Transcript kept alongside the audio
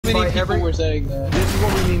many people were saying that. This is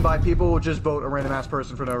what we mean by people will just vote a random ass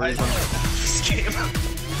person for no reason. This game.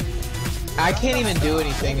 I can't even do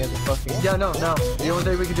anything as a fucking... Yeah, no. The only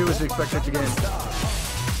thing we can do is expect it to game.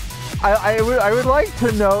 I would like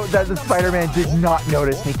to note that the Spider-Man did not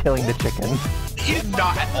notice me killing the chicken. He did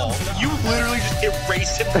not at all. You literally just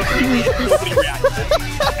erased him completely and nobody reacted.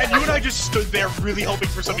 And you and I just stood there really hoping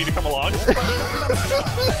for somebody to come along.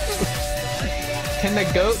 Can the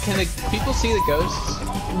people see the ghosts?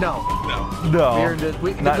 No. No.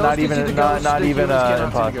 Not even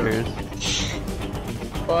imposters.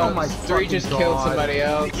 Well, Oh my 3 just fucking killed God. somebody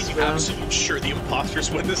else. Are you absolutely sure the imposters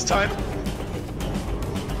win this time?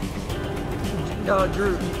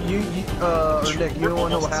 Drew, or Nick, you don't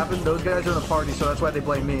want to know what happened? Those guys are in a party, so that's why they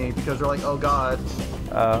blame me, because they're like, oh god.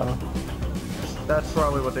 Oh. That's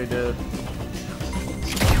probably what they did.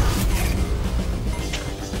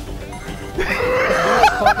 You know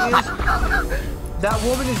what's funny is, that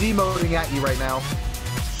woman is emoting at you right now.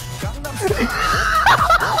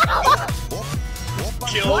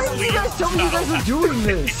 Why did you guys tell me you guys were doing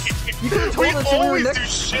this? You could have told us we when we were always next. do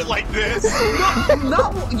shit like this.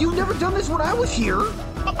 You've never done this when I was here.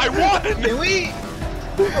 I won. Can we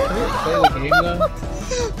play the game though?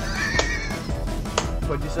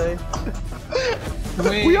 What'd you say?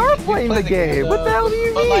 We are playing the game. What the hell do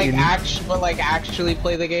you mean? But like actually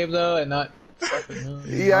play the game though, and not.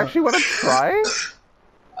 You actually want to try?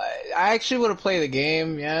 I actually want to play the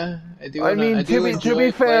game. Yeah, I do. I mean, to be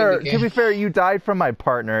fair, you died from my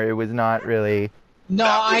partner. It was not really. No,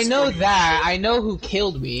 I know that. I know who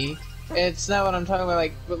killed me. It's not what I'm talking about.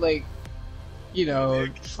 Like, but like, you know,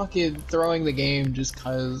 fucking throwing the game just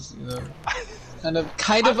cause, you know,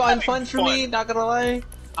 kind of unfun for me. Not gonna lie.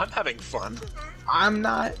 I'm having fun. I'm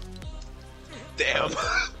not. Damn.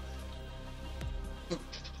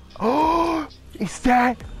 Oh, is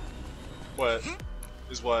that? What?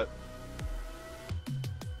 Is what?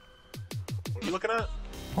 What are you looking at?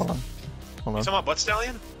 Hold on. You talking about Butt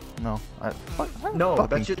Stallion? No. No,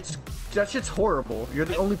 fucking... that shit's horrible. You're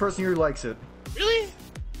the only person who likes it. Really?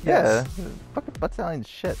 Yeah. Fucking Butt Stallion's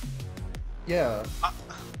shit. Yeah.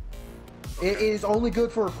 It is only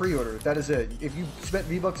good for a pre-order. That is it. If you spent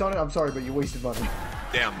V-Bucks on it, I'm sorry, but you wasted money.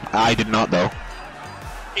 Damn. I did not though.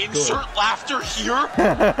 Insert laughter here?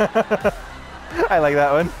 I like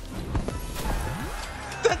that one.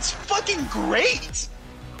 That's fucking great!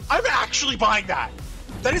 I'm actually buying that!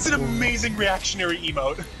 That is an amazing reactionary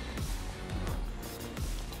emote.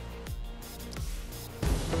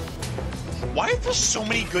 Why are there so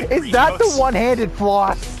many good Is that the emotes one-handed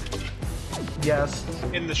floss? Yes.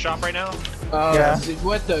 in the shop right now? Oh, Yeah.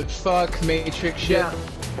 what the fuck, Matrix shit? Yeah.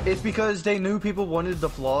 It's because they knew people wanted the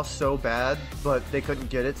floss so bad, but they couldn't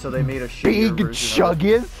get it, so they made a shittier Big version of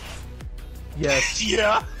it. chuggies? Yes.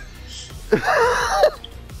 Yeah.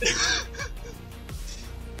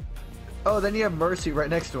 Oh, then you have Mercy right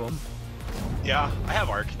next to him. Yeah, I have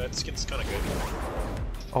Arc. That skin's kinda good.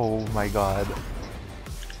 Oh my god.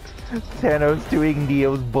 Thanos doing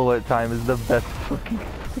Neo's bullet time is the best fucking...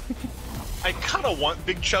 I kinda want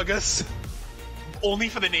Big Chuggas. Only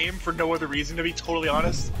for the name, for no other reason, to be totally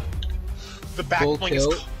honest. The back Full bling is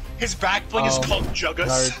kill? his back bling is called Juggas.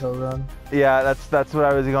 Naruto run. Yeah, that's what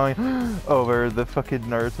I was going over, the fucking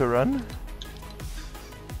Naruto run.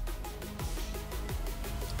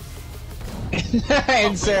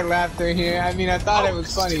 Insert laughter here. I mean, I thought it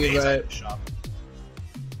was funny, but...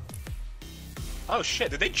 Oh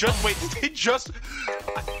shit, did they just wait, did they just...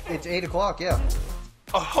 It's 8 o'clock, yeah.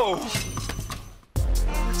 Oh!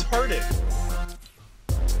 Retarded.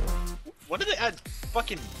 When did they add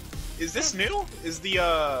fucking... Is this new? Is the,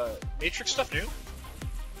 Matrix stuff new?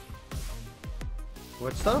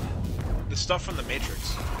 What stuff? The stuff from the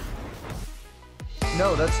Matrix.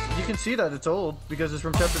 No, that's... You can see that it's old, because it's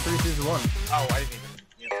from Chapter 3, Season 1. Oh, I didn't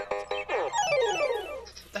even...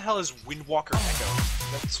 What the hell is Windwalker Echo?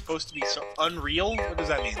 That's supposed to be so unreal? What does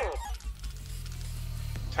that mean?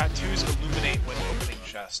 Tattoos illuminate when opening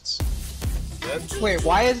chests. Wait,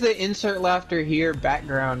 why is the insert laughter here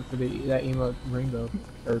background for that emote rainbow?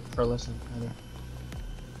 Or for listen,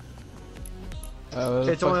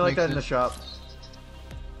 rather. It's only like that in the shop.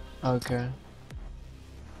 Okay.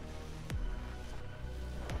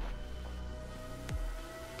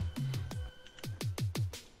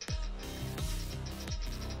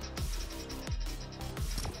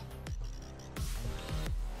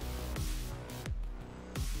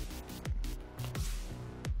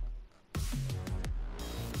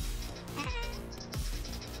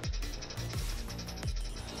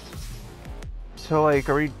 So like,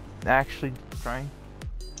 are we actually trying?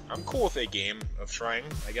 I'm cool with a game of trying,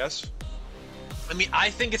 I guess. I mean, I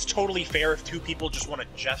think it's totally fair if two people just want to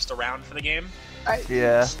jest around for the game.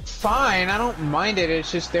 Yeah. It's fine, I don't mind it.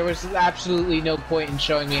 It's just there was absolutely no point in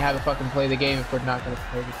showing me how to fucking play the game if we're not gonna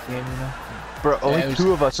play the game, you know? Bro, only it was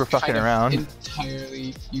two of us were fucking kind of around.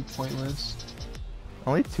 Entirely pointless.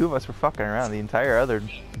 Only two of us were fucking around. The entire other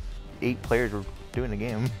 8 players were doing the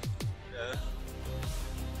game. Yeah.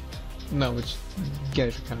 No, which you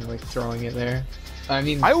guys are kind of like throwing it there. I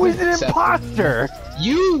mean, I was an Seth imposter!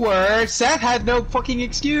 You were! Seth had no fucking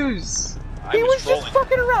excuse! He was trolling. just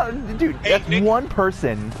fucking around! Dude, Hey, that's Nick. one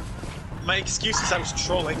person. My excuse is I was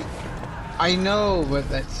trolling. I know, but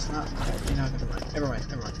that's not... You know, never mind.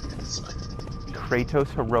 It's fine. Kratos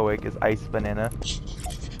heroic is Ice Banana.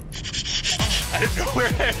 I don't know where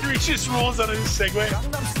Henry just rolls on his Segway.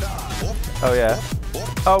 Oh yeah.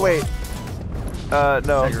 Oh wait.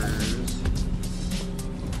 No.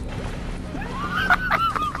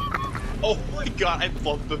 Oh my god, I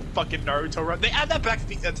love the fucking Naruto run. They add that back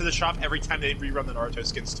to the shop every time they rerun the Naruto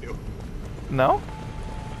skins too. No?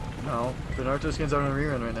 No, the Naruto skins are on a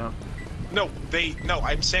rerun right now. No,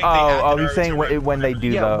 I'm saying they add Oh, the he's Naruto saying run when they do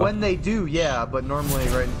Yeah, though. when they do, yeah, but normally,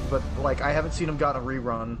 right? But like, I haven't seen them got a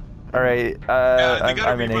rerun. Alright, They I'm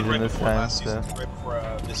got a in rerun Asian right this before time, last so. season, right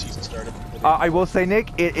before this season started. I will say,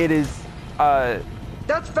 Nick, it is,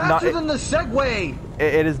 That's faster Not- than the Segway.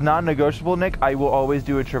 it is non-negotiable, Nick. I will always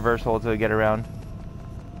do a traversal to get around.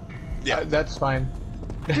 Yeah, That's fine.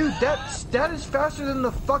 Dude, that is faster than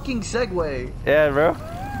the fucking Segway. Yeah, bro.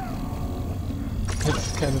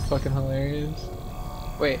 It's kind of fucking hilarious.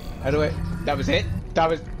 Wait, how do I... That was it? That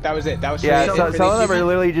was it. That was Yeah, for some the of them are season?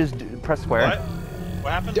 literally just press square. What?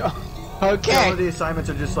 What happened? Some Okay. of the assignments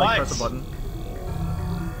are just like Nice. press a button.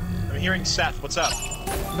 I'm hearing Seth. What's up?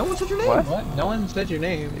 No one said your name. What? What? No one said your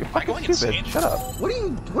name. You're Am I fucking going stupid. insane? Shut up. Where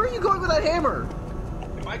are you going with that hammer?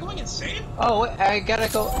 Am I going insane? Oh, wait, I gotta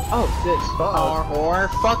go... Oh, this. Uh-oh. Or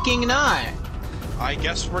fucking not. I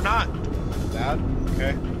guess we're not. That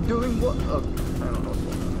okay. Doing what? I don't know what's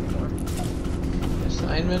going on anymore.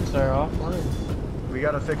 Assignments are offline. We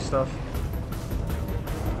gotta fix stuff.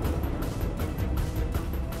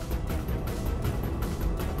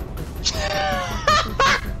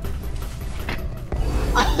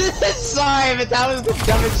 Sorry, but that was the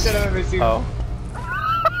dumbest shit I've ever seen. Oh.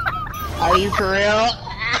 Are you for real?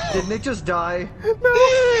 Did Nick just die? No,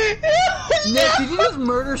 Nick, did you just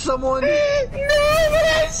murder someone? but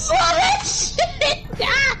I saw that shit.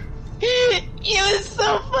 It was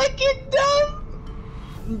so fucking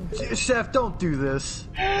dumb. Chef, don't do this.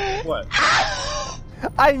 What?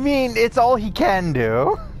 I mean, it's all he can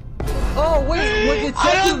do. Oh wait, when it I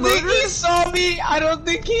said you don't think murdered? he saw me. I don't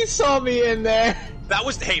think he saw me in there. That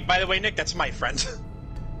was. Hey, by the way, Nick, that's my friend.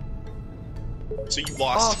 So you Oh,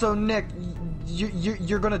 lost. so Nick,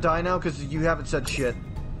 you're gonna die now because you haven't said shit.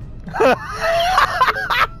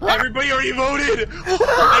 Everybody already voted.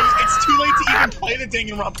 It's too late to even play the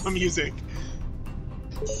Danganronpa music.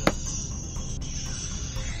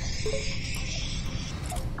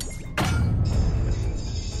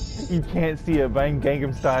 You can't see it, but I'm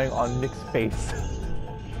Gangnam Style on Nick's face.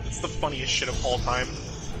 It's the funniest shit of all time.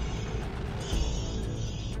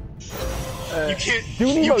 You can't. do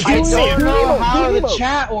an You emote, can't do see an it. emote. know how do the emote.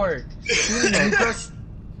 chat works. You press-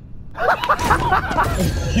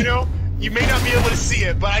 You know, you may not be able to see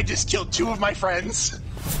it, but I just killed 2 of my friends.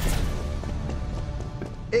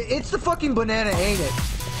 It's the fucking banana, ain't it?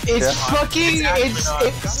 It's Yeah. fucking, It's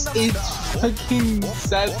actually it's fucking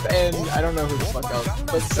Seth and I don't know who the fuck else,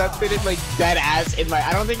 but Seth did it like dead ass in my.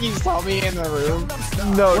 I don't think he saw me in the room.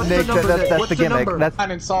 No, What's the Nick, number, Nick? that's What's the the gimmick. number? That's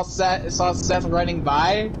And saw Seth running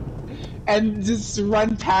by, and just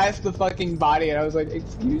run past the fucking body, and I was like,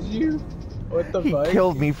 "Excuse you, what the he fuck?"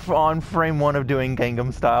 killed me on frame 1 of doing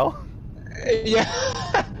Gangnam Style. Yeah.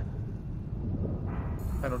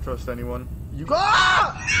 I don't trust anyone. You go.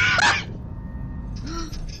 Ah!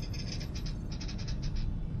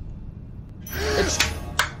 It's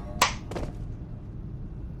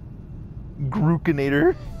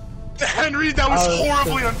Grookinator. Henry, that was Oh,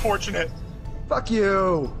 horribly unfortunate. Fuck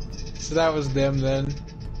you. so that was them then.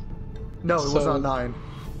 No, it was So- not 9.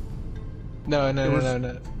 No. It was-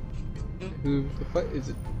 No. Who? What is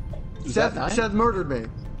it? Is that nine? Seth murdered me.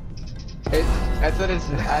 I thought it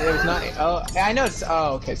was not. Oh, I know.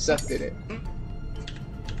 Oh, okay. Seth did it.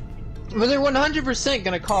 But they're 100%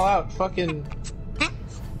 gonna call out fucking.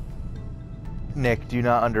 Nick, do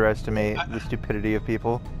not underestimate the stupidity of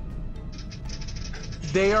people.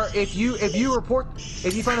 They are. If you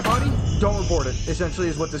find a body, don't report it. Essentially,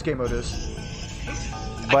 is what this game mode is.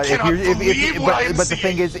 But if cannot you're, believe what I'm but the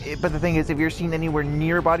seeing. thing is, if you're seen anywhere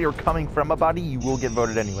near a body or coming from a body, you will get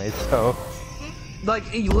voted anyway. So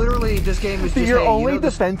Like, literally, this game is just, Your hey, only you know,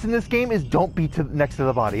 defense in this game is don't be next to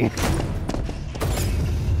the body.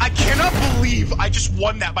 I cannot believe I just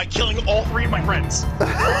won that by killing all 3 of my friends.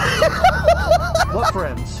 What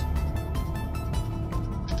friends?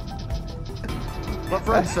 What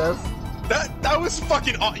friends, Seth? That was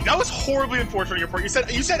fucking that was horribly unfortunate on your part. You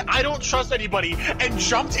said I don't trust anybody and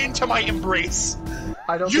jumped into my embrace.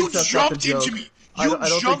 I don't You think Seth got the jumped joke. into me. I You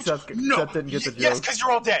don't jumped. think Seth, No. Seth didn't get the joke. Yes, because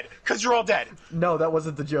you're all dead. Because you're all dead. No, that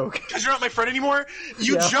wasn't the joke. Because you're not my friend anymore.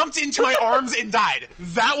 You Yeah. jumped into my arms and died.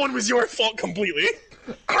 That one was your fault completely.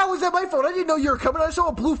 How was that my fault? I didn't know you were coming. I saw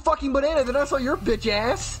a blue fucking banana, then I saw your bitch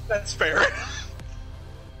ass. That's fair.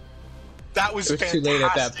 That was It was fantastic. too late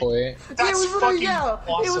at that point. That's it was literally, fucking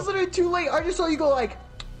awesome. it was literally too late. I just saw you go like,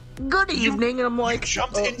 "Good evening," and I'm You like,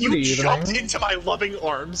 jumped, "Oh, in, you good evening. jumped into my loving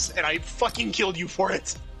arms, and I fucking killed you for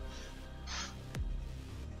it.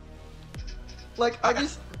 like I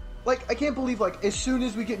just, like I can't believe like as soon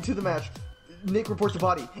as we get into the match, Nick reports the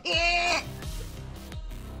body.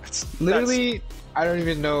 Literally, I don't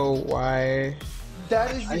even know why.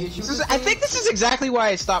 That is the issue. with I this think game. this is exactly why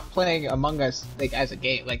I stopped playing Among Us like as a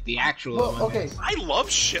game, like the actual Well, Among okay. Us. I love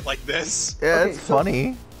shit like this. Yeah, Okay, it's so-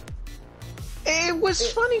 funny. It was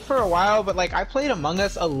funny for a while, but like I played Among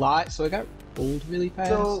Us a lot, so it got old really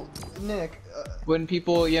fast. So, Nick, when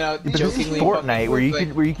people, you know, But this is jokingly Fortnite, where you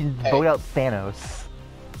like, can hey. vote out Thanos.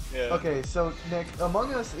 Yeah. okay, so Nick,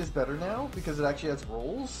 Among Us is better now because it actually has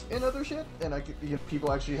roles and other shit, and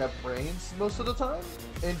people actually have brains most of the time.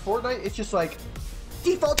 In Fortnite, it's just like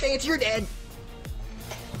default stance, you're dead.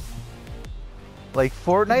 Like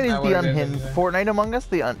Fortnite is Not the what it is, unhinged. anyway. Fortnite Among Us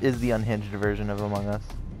is the unhinged version of Among Us.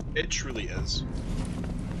 It truly is.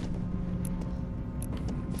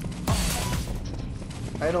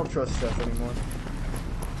 I don't trust Seth anymore.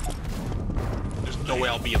 There's no way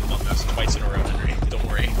I'll be in Among Us twice in a row, Henry. Don't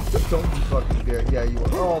worry. Don't you fucking dare. Yeah, you are.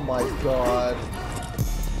 Oh my god.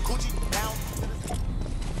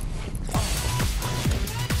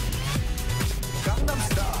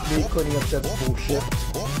 Me cleaning up Seth's bullshit.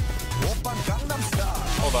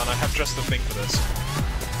 Hold on, I have just the thing for this.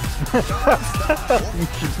 You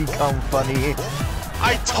should become funny.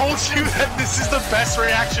 I told you that this is the best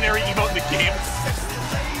reactionary emote in the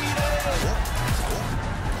game.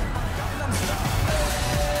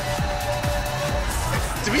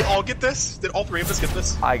 Did we all get this? Did all 3 of us get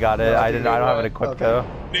this? I got it. No, I didn't. I don't have it equipped okay. though.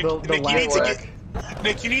 Nick, The Nick, you need to lag. get.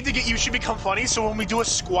 Nick, you need to get. You should become funny. So when we do a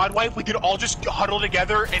squad wipe, we could all just huddle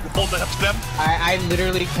together and hold it up to them. I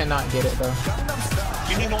literally cannot get it though.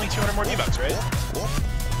 You need only 200 more V-Bucks, right?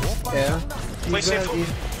 Yeah. Play He's safe.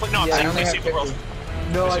 gonna- No, I'm yeah, I saying only play have safe the world.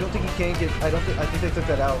 50. No, I don't think you can get. I think they took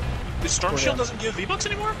that out. The Storm Oh, Shield yeah. doesn't give V-Bucks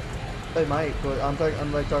anymore? They might, but I'm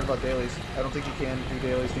like talking about dailies. I don't think you can do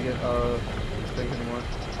dailies to get things anymore.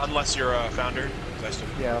 Unless you're a founder. 'Cause I still-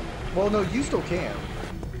 Yeah. Well, no, you still can.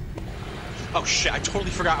 Oh shit, I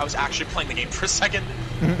totally forgot I was actually playing the game for a second.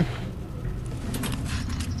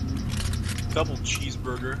 Double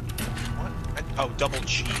cheeseburger. What? Oh, double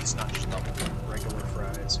cheese, not just double. Regular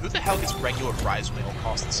fries. Who the hell gets regular fries when they all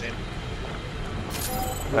cost the same?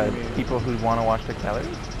 What do you mean? People who want to watch the calories.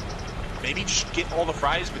 Maybe just get all the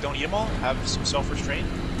fries, but don't eat them all. Have some self-restraint.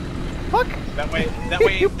 Fuck. That way,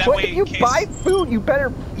 If you in case- buy food, you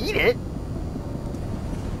better eat it.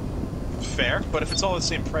 Fair, but if it's all the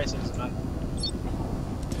same price, it doesn't matter.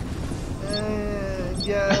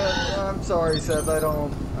 Yeah, I'm sorry, Seth. I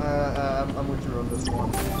don't. I'm with you on this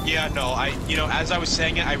one. Yeah, no, as I was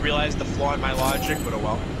saying it, I realized the flaw in my logic, but oh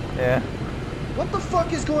well. Yeah. What the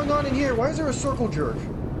fuck is going on in here? Why is there a circle jerk?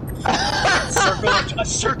 A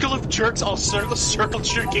circle of jerks all circle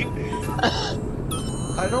jerking.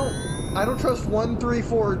 I don't trust 1, 3,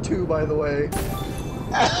 4, or 2. By the way.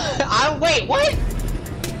 Wait, what?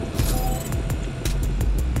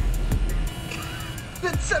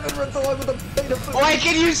 Then 7 runs along with a beta food. Why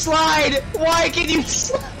can you slide? Why can you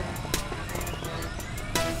slide?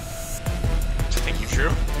 Thank you, Drew.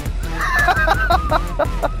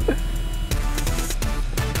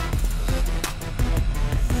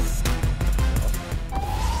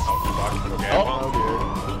 Oh, fuck. Okay, well. Oh dear.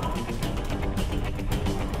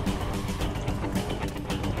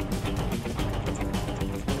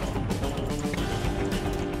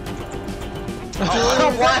 Oh,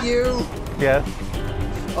 Is that you? Yes.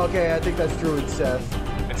 Okay, I think that's Drew and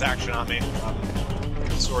Seth. it's actually not me. I'm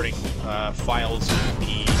sorting files in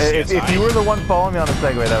the If CSI. you were the one following me on the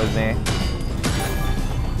Segway, that was me.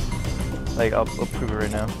 Like, I'll prove it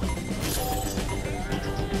right now.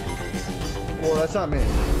 Well, that's not me.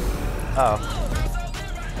 Oh.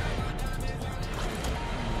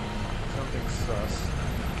 Something sus.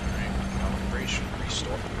 Calibration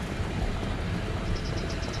restore.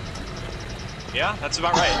 Yeah, that's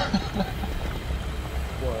about right.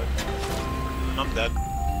 What? I'm dead.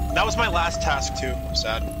 That was my last task too. I'm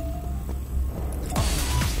sad.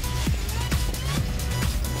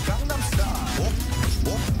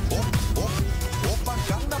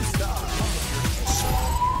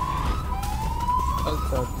 What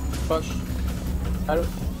the fuck? I don't.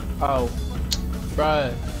 Oh,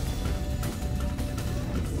 bruh.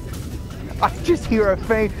 I just hear a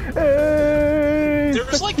faint. Hey,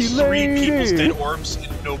 There's like sexy 3 lady." people's dead orbs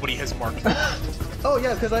and nobody has marked them. Oh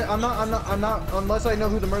yeah, because I'm not, unless I know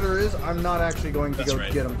who the murderer is, I'm not actually going to That's go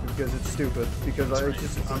right. get him because it's stupid. Because I'm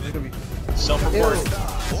just gonna be. Self-report.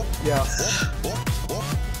 Yeah.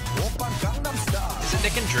 Is it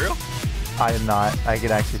Nick and Drew? I am not. I can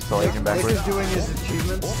actually still agent Nick backwards. is doing his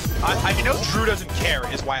achievements. I know Drew doesn't care,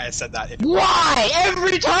 is why I said that. Why?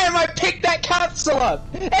 Every time I pick that capsule up,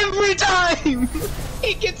 every time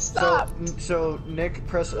it gets stopped. So Nick,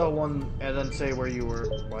 press L1 and then say where you were.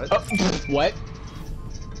 What? Oh, what?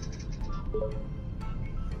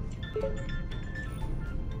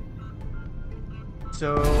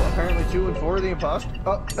 So apparently 2 and 4 are the imposter.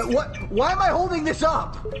 What? Why am I holding this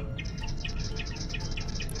up?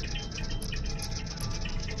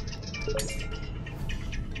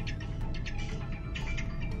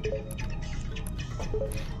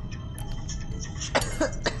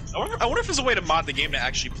 I wonder if there's a way to mod the game to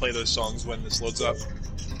actually play those songs when this loads up.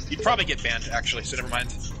 You'd probably get banned, actually, so never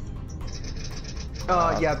mind.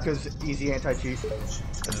 Yeah, because easy anti-cheat.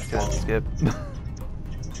 That's good. Skip.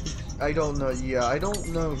 I don't know. Yeah, I don't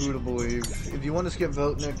know who to believe. If you want to skip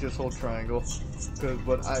vote, Nick, just hold triangle.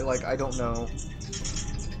 But I don't know.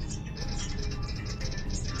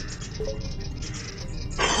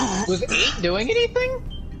 Was 8 doing anything?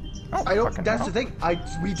 I don't. Fucking That's hell. the thing.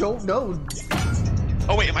 We don't know.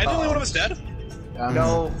 Oh wait, am I the only one of us dead?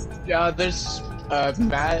 No. There's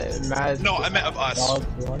Mad. No, I meant of us.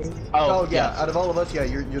 Oh yeah. Out of all of us, yeah,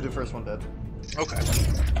 you're the first one dead. Okay.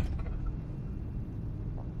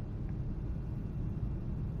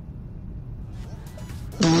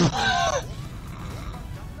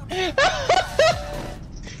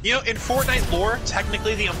 You know, in Fortnite lore,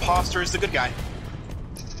 technically the imposter is the good guy.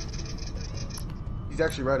 He's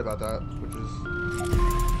actually right about that, which is,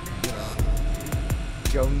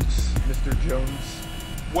 Jones, Mr. Jones.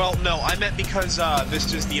 Well, no, I meant because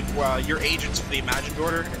this is the your agents of the imagined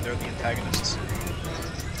order, and they're the antagonists.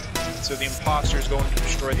 So the imposter is going to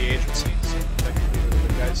destroy the agency. So technically they're the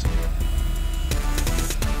good guys.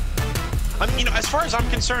 I mean, you know, as far as I'm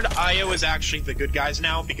concerned, IO is actually the good guys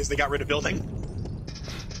now because they got rid of building.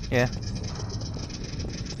 Yeah.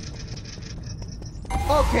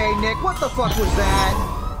 Okay, Nick, what the fuck was that?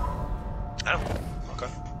 Oh, okay.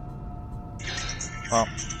 Well,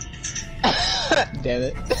 Damn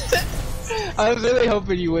it. I was really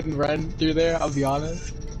hoping you wouldn't run through there, I'll be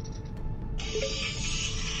honest.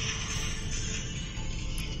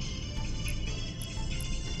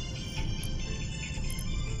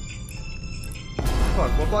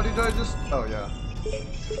 Fuck, what body did I just? Oh yeah.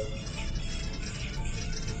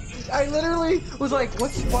 I literally was like,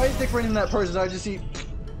 why is Nick running that person? I just see.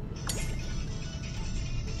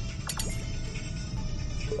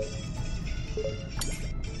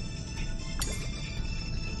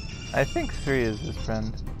 I think 3 is his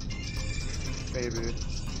friend. Maybe.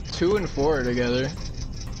 2 and 4 are together.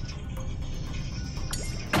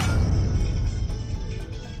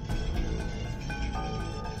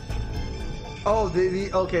 Oh,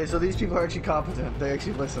 okay, so these people are actually competent. They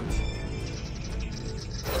actually listened.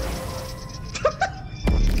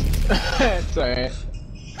 It's alright.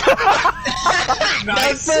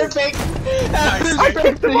 Nice. That's perfect! That's I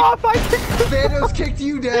kicked him off! I kicked him Thanos kicked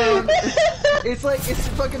you down. It's like it's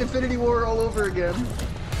fucking Infinity War all over again.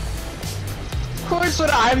 Of course,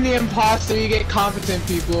 when I'm the imposter, you get competent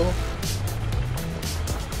people.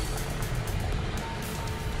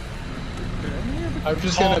 I'm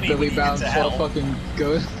just Call gonna me Billy when you get bounce to while hell. fucking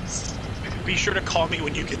goes. Be sure to call me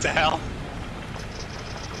when you get to hell.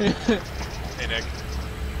 Hey, Nick.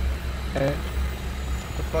 Eh.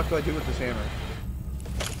 What the fuck do I do with this hammer?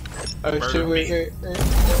 Oh Murder shit, wait, me.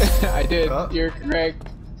 wait. I did, Huh? you're correct.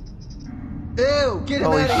 Ew! Get him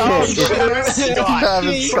Holy out of shit, here! it's Get him out of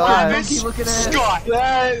Travis here! Scott. Monkey looking ass. Scott!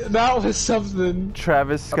 That was something.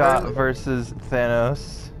 Travis Scott Apparently- versus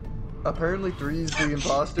Thanos. Apparently 3 is the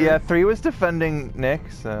imposter. Yeah, 3 was defending Nick,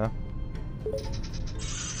 so.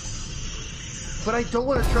 But I don't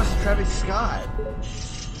want to trust Travis Scott.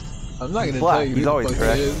 I'm not gonna Black, tell you he's who the always fuck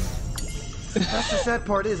correct. it is. That's the sad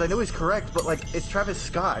part is, I know he's correct, but like, it's Travis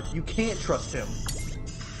Scott. You can't trust him.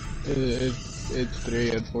 It's 3,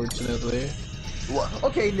 unfortunately.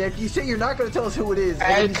 Okay, Nick, you say you're not gonna tell us who it is.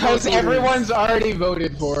 And Because everyone's already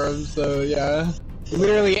voted for him, so yeah.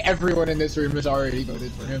 Literally everyone in this room has already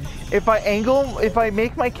voted for him. If I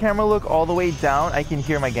make my camera look all the way down, I can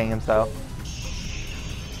hear my Gangnam Style.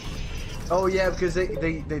 Oh yeah, because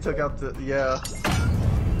they took out the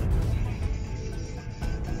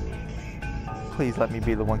Please let me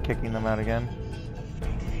be the one kicking them out again.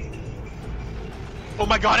 Oh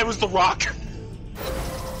my god, it was The Rock!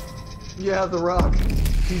 Yeah, The Rock.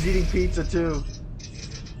 He's eating pizza too.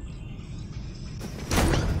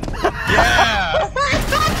 Yeah!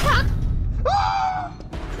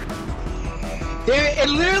 Damn it,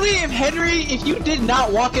 and literally, if you did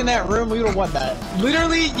not walk in that room, we would have won that.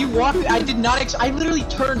 Literally, you walked, I literally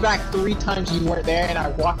turned back 3 times you weren't there, and I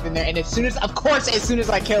walked in there, and as soon as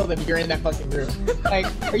I killed him, you're in that fucking room. Like,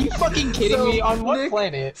 are you fucking kidding me? On what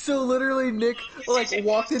planet? So literally, Nick, like,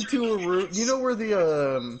 walked into a room, you know where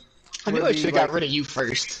the, I knew I should've got rid of you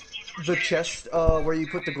first. The chest, where you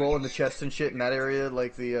put the glow in the chest and shit in that area,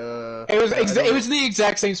 like the, It was the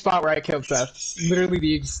exact same spot where I killed Seth. Literally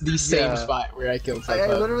the same spot where I killed Seth. I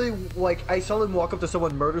literally, like, I saw them walk up to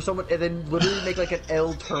someone, murder someone, and then literally make, like, an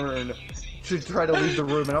L turn to try to leave the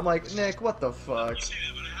room, and I'm like, Nick, what the fuck?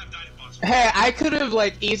 Hey, I could have,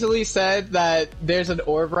 like, easily said that there's an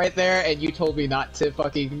orb right there, and you told me not to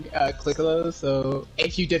fucking, click those, so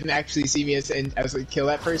if you didn't actually see me as like, kill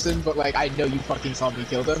that person, but, like, I know you fucking saw me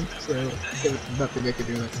kill them, so there was nothing I could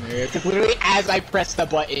do in that scenario. Because literally, as I pressed the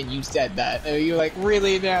button, you said that, and you were like,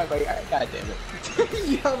 really? Now? I'm like, god damn it.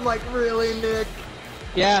 Yeah, I'm like, really, Nick?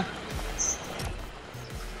 Yeah.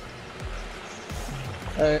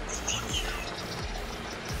 Alright.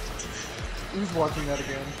 Who's watching that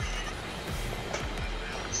again?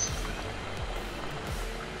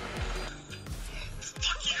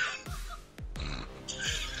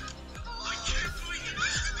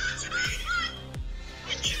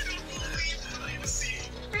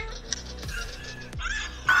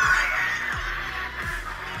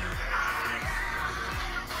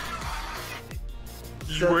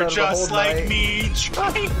 You were just like me,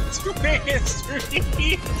 trying to answer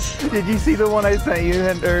me. Did you see the one I sent you,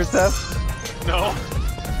 Seth? No.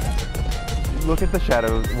 Look at the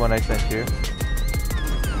shadow one I sent you.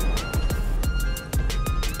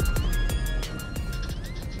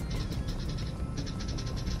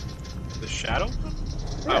 The shadow?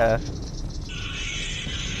 Yeah.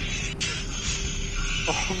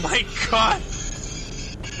 Oh my god.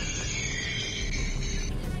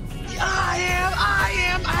 I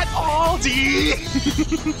am at Aldi!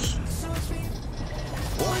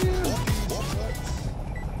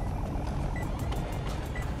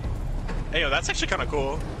 Hey, yo, that's actually kind of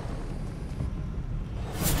cool.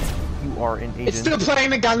 You are an agent. It's still playing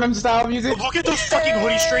the Gangnam Style music. Look at those fucking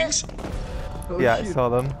hoodie strings! Oh, yeah, shit. I saw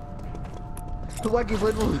them. Wacky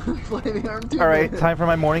flaming arm too. Alright, time for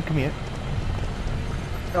my morning commute.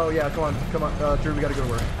 Oh yeah, come on, Drew, we gotta go to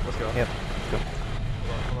work. Let's go. Yep, let's go.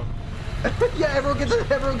 Yeah, everyone get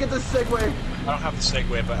the Segway. I don't have the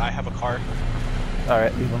Segway, but I have a car.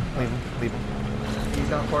 Alright, leave him. He's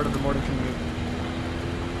not part of the morning commute.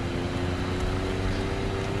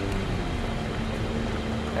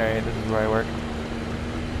 Alright, this is where I work.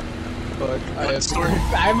 Fuck,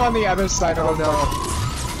 I'm on the other side of the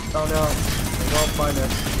Oh no. Well, find it.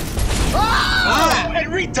 Ah!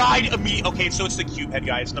 Henry died immediately. Okay, so it's the cube head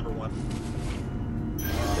guy. It's number 1.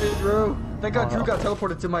 Hey, Drew. Thank God Drew got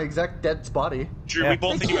teleported to my exact dead body. Drew, we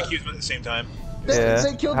both think you accused him at the same time. They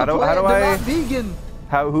killed the plant. They're not vegan.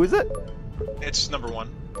 Who is it? It's number 1.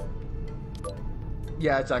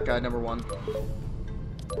 Yeah, it's that guy, number 1.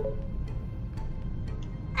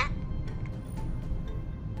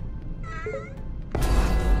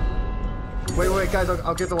 Wait, guys,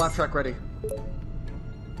 I'll get the laugh track ready.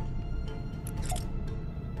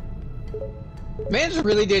 Mans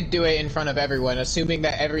really did do it in front of everyone, assuming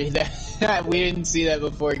that that we didn't see that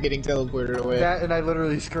before getting teleported away. That, and I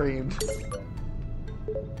literally screamed.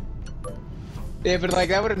 Yeah, but like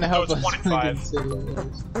that wouldn't help us. 1 in 5.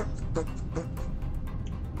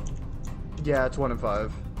 Yeah, it's 1 in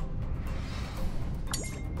 5.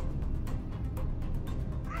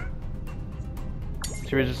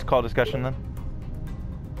 Should we just call discussion then?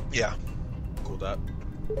 Yeah. Cool that.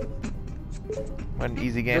 What an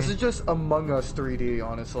easy game. This is just Among Us 3D,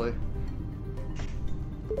 honestly.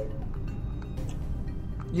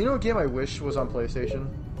 You know what game I wish was on PlayStation?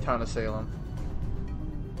 Town of Salem.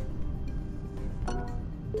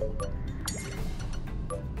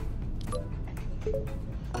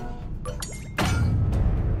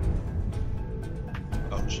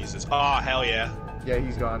 Oh, Jesus. Oh, hell yeah. Yeah,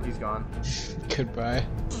 he's gone. Goodbye.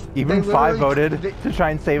 Even They 5 literally- voted to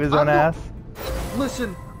try and save his own ass.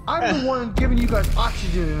 Listen, I'm the one giving you guys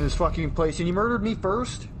oxygen in this fucking place, and you murdered me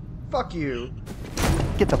first? Fuck you.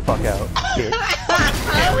 Get the fuck out. Bitch.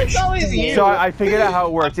 It's always you. So I figured out how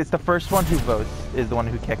it works. It's the first one who votes is the one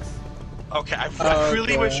who kicks. Okay, I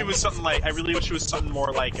really Okay. wish it was something like. I really wish it was something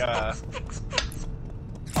more like. I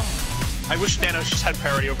wish Nanos just had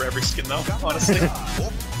priority over every skin though. Honestly.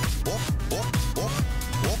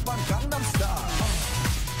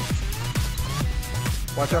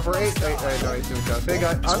 Watch out for 8. No, he's doing shots. Hey,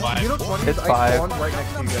 guys. You know what's funny? It's I 5. spawned right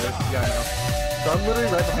next to you guys. Yeah, I know. So I'm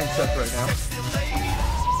literally right behind Seth right now.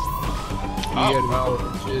 Oh,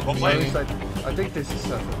 At least I think this is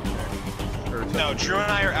Seth. Or Seth. no, Drew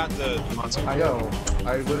and I are at the monster. I know.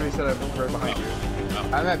 I literally said I'm right behind you.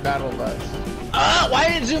 I'm at Battle Bus. Why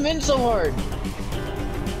did it zoom in so hard?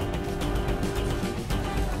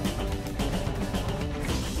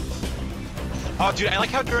 Oh, dude, I like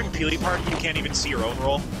how during Peely Party you can't even see your own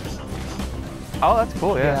roll. Oh, that's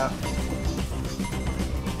cool. Yeah.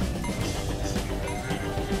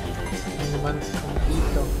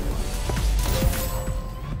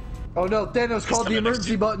 Oh no, Thanos called the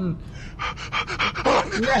emergency button.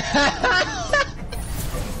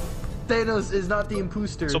 Thanos is not the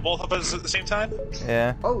imposter. So both of us at the same time?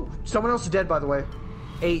 Yeah. Oh, someone else is dead, by the way.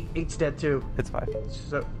 8's dead too. It's 5.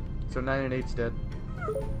 So 9 and 8's dead.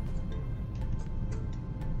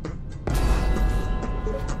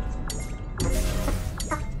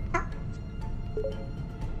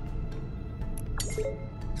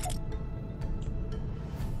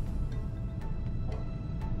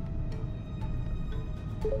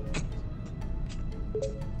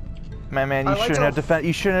 Man, I you like shouldn't how- have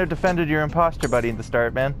you shouldn't have defended your imposter buddy at the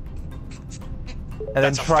start, man. And then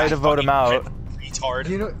That's a try fat to vote him fucking out. Retard.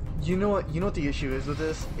 You know what the issue is with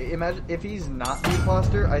this? Imagine if he's not the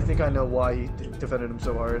imposter. I think I know why he defended him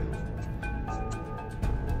so hard.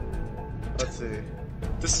 Let's see.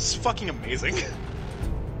 This is fucking amazing.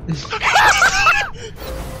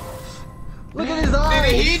 Look at his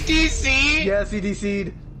eyes. Did he DC? Yes, he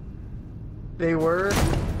DC'd. They were.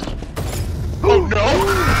 Oh no!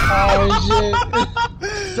 Oh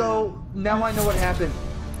shit. So now I know what happened.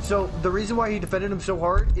 So the reason why he defended him so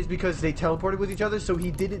hard is because they teleported with each other. So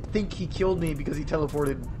he didn't think he killed me because he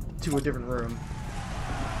teleported to a different room.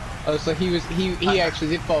 Oh, so he actually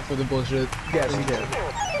did fall for the bullshit. Yes, he did.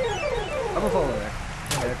 I'm gonna follow there.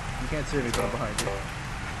 Okay. You can't see me, but I'm behind you.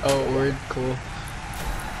 Oh, word, cool.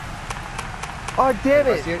 Oh damn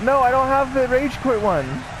I see it. it! No, I don't have the rage quit one.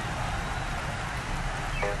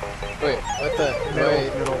 Wait, what the?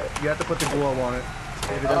 Wait. Middle. You have to put the glow on it.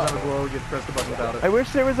 If it doesn't have a glow, you have to press the button without it. I wish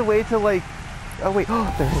there was a way to like. Oh wait,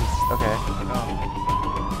 oh there is. Okay.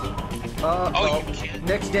 Oh, you can't.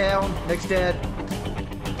 Next down, next dead.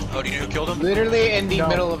 Oh, do you know who killed him? Literally in the No.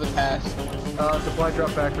 middle of a task. Supply drop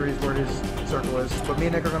factory is where his circle is. But me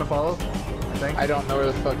and Nick are gonna follow, I think. I don't know where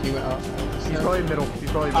the fuck he went. He's probably middle.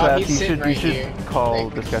 He's probably Oh, middle. he's you sitting should right you should here. call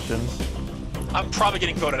Like- discussion. I'm probably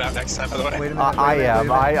getting voted out next time, by the way. Wait a minute. I wait a minute, am. wait a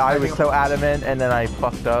minute. I think was I'm- so adamant, and then I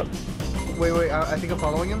fucked up. Wait, I think I'm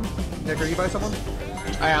following him. Nick, are you by someone?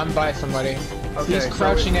 I'm by somebody. Okay, He's so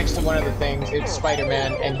crouching next to one of the things. It's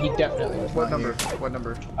Spider-Man, and he definitely was What not number? here. What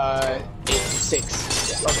number? It's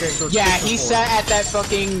 6. Okay, so it's Yeah, 6 he or 4. sat at that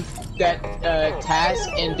fucking task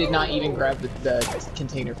and did not even grab the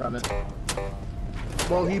container from it.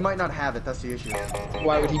 Well, he might not have it. That's the issue.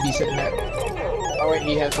 Why would he be sitting there? Oh wait,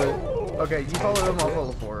 he has a. Okay, you follow him. I'll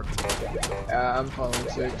follow 4. I'm following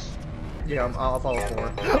 6. Yeah, I'll follow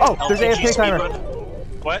 4. Oh, there's LPG AFK timer.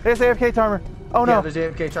 speedrun. What? There's AFK timer. Oh Yeah, no. there's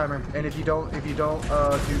AFK timer, and if you don't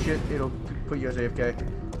do shit, it'll put you as AFK.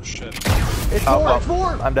 Shit. It's 4. Oh, well, It's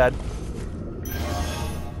 4. I'm dead.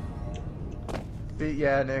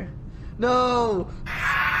 Yeah, no.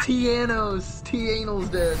 Tiano's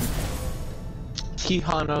dead.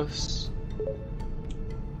 Tihanos.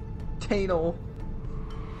 Tanel.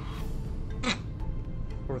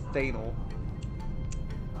 Or Thanel.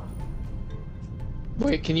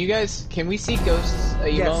 Wait, can we see ghosts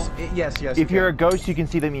emo? Yes. If you you're a can. ghost, you can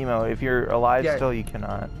see them emo. If you're alive Yeah. still, you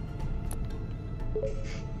cannot.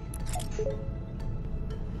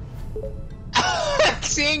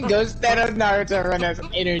 Seeing ghosts that of Naruto run as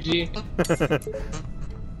energy.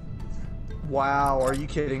 Wow, are you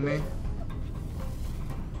kidding me?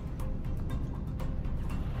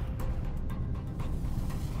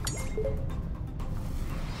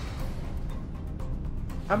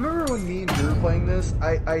 I remember when me and Drew were playing this,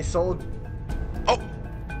 I saw... Oh!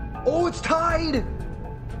 Oh, it's tied!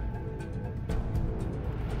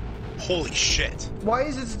 Holy shit. Why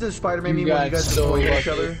is it the Spider-Man You meme when you got guys so destroy each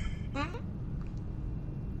lucky. other?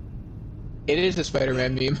 It is a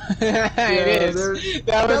Spider-Man meme. Yeah, it is.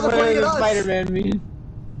 That was they're one of playing the us. Spider-Man memes.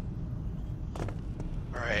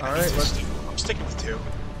 Alright, All right, I'm sticking with 2.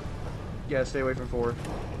 Yeah, stay away from 4.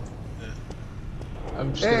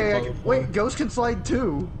 I'm just gonna Hey, follow wait, Ghost can slide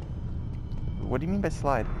too. What do you mean by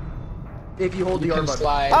slide? If you hold You the R can button.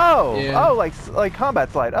 slide. Oh, Yeah. oh, like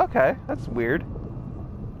combat slide. Okay, that's weird.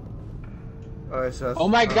 Alright, so that's, Oh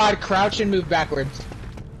my god, crouch and move backwards.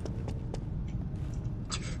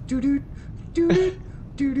 Doo-doo, doo-doo,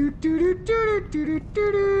 doo-doo, doo-doo, doo-doo, doo-doo,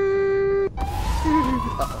 doo-doo.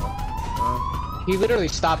 Uh-oh. He literally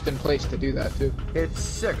stopped in place to do that too. It's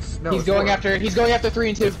 6. No, He's it's going 4. after 3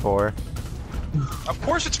 and 2. It's 4. Of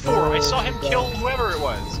course it's 4. I saw him kill whoever it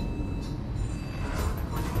was.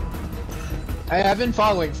 I've been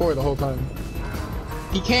following 4 the whole time.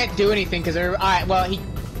 He can't do anything because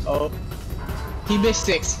he missed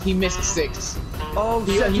 6. He missed 6. Oh,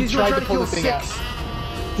 He- shit, he he's gonna tried try to pull kill the thing 6.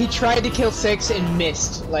 He tried to kill 6 and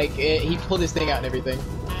missed. Like he pulled his thing out and everything.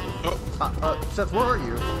 Seth, where are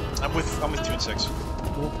you? I'm with 2 and 6.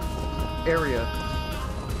 Area.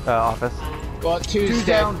 Office. Well, 2's Two's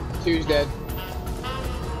dead. down. 2's dead.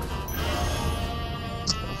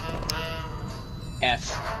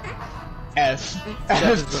 F.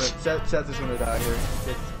 Seth is gonna die here.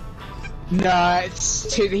 Nah,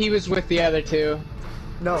 it's 2. He was with the other 2.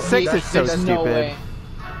 No, 6 is so There's stupid. no way.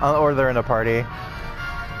 Or they're in a party.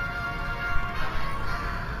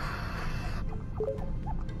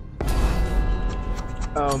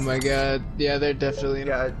 Oh my god. Yeah, they're definitely.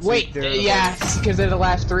 Yeah, it's- Wait. they're in the Yeah, because they're the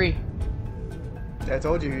last 3. I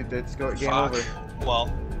told you, it's game Fuck. over.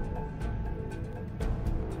 Well.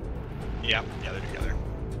 Yeah, they're together.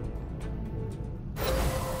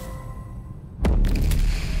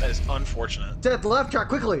 That is unfortunate. Seth, left track,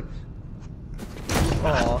 quickly!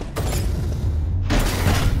 Aw.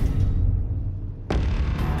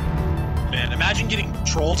 Man, imagine getting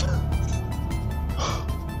trolled.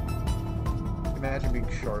 Imagine being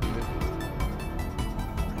sharpened.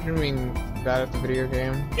 You mean bad at the video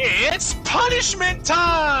game? It's punishment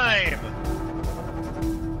time!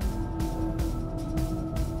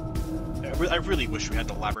 I really wish we had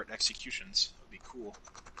elaborate executions. That would be cool.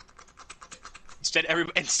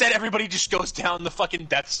 Instead, everybody just goes down the fucking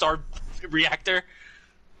Death Star reactor.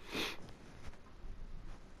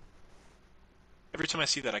 Every time I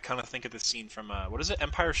see that, I kind of think of this scene from what is it?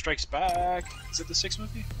 Empire Strikes Back? Is it the 6th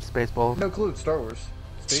movie? Spaceballs. No clue, it's Star Wars.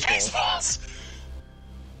 Spaceballs. Spaceballs!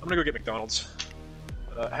 I'm gonna go get McDonald's.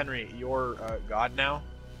 Henry, you're God now.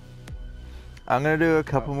 I'm gonna do a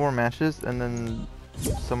couple more matches, and then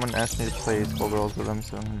someone asked me to play Skullgirls with them,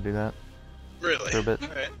 so I'm gonna do that. Really? For a bit.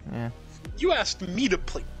 Alright. Yeah. You asked me to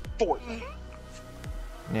play Fortnite.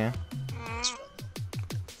 Yeah. That's fine.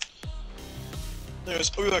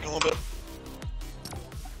 Anyways, I'll be back in a little bit.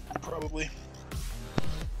 Probably.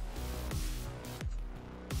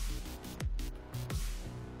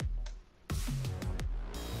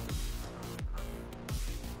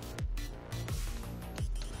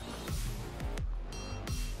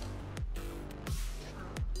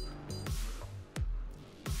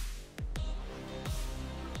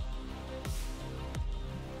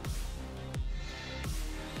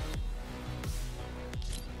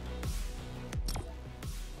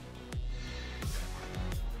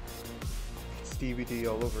 Stevie D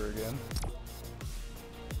all over again.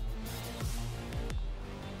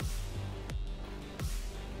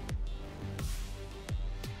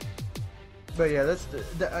 But yeah, that's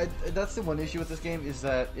the one issue with this game is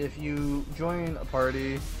that if you join a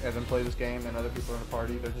party and then play this game and other people are in a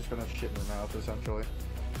party, they're just gonna shit in your mouth essentially.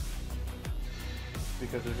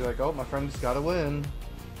 Because they're like, oh, my friend's gotta win.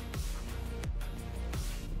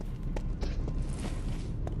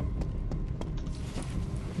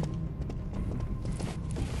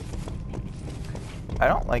 I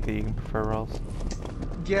don't like that you can prefer roles.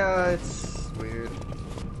 Yeah, it's weird.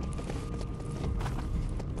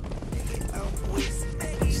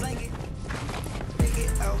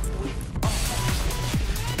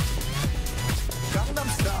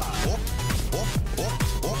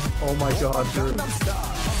 Oh my god, dude.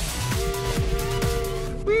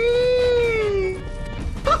 Whee!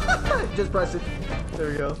 Just press it.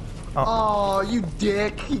 There we go. Oh, you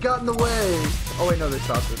dick! He got in the way! Oh wait, no, they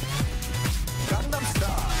stopped it. Gangnam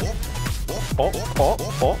Style.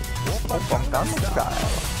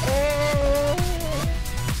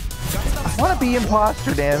 I want to be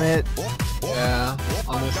imposter, damn it. Yeah,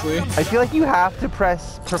 honestly. I feel like you have to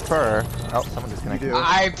press prefer. Oh, someone disconnected. You do.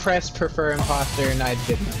 I pressed prefer imposter and I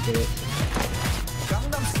did not do it.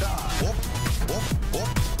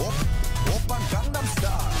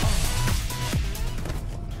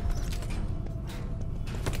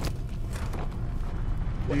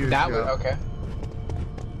 Years That ago. way, okay.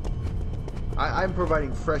 I'm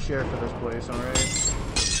providing fresh air for this place, alright?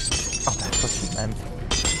 Oh, that's what she meant.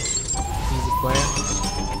 He's a player.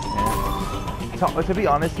 Yeah. To be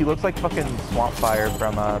honest, he looks like fucking Swamp Fire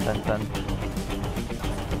from Ben 10. I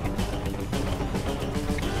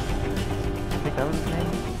think that was his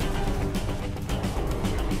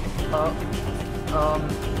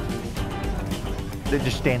name.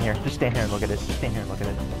 Just stand here. Just stand here and look at it. Just stand here and look at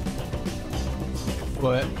it.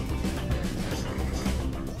 What?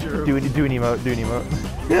 Do an emote. Do an emote.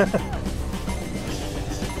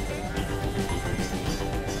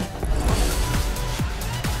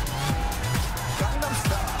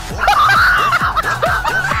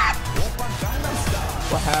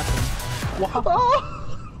 What happened?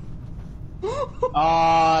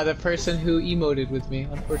 Ah, the person who emoted with me,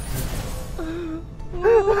 unfortunately.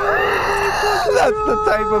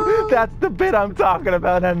 That's the bit I'm talking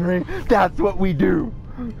about, Henry. That's what we do.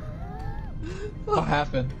 What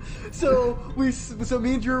happened? So me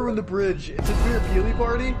and Drew were on the bridge. Since we were a Peely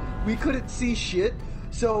party, we couldn't see shit.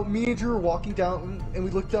 So me and Drew were walking down, and we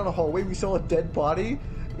looked down a hallway. We saw a dead body.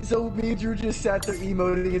 So me and Drew just sat there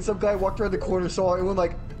emoting, and some guy walked around the corner, saw it, and went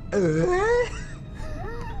like,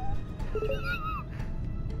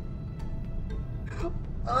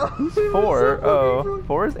 Who's 4? Oh,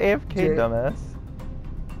 4 is AFK, Jay. dumbass.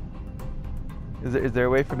 Is there a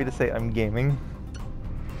way for me to say I'm gaming?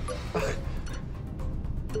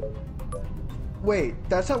 Wait,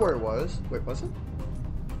 that's not where it was. Wait, was it?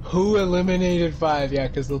 Who eliminated 5? Yeah,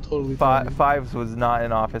 because they'll totally. Fives was not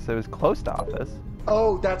in office. It was close to office.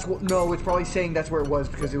 Oh, that's what. No, it's probably saying that's where it was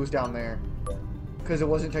because it was down there. Because it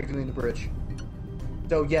wasn't technically in the bridge.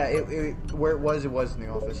 So yeah, where it was in the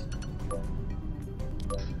office.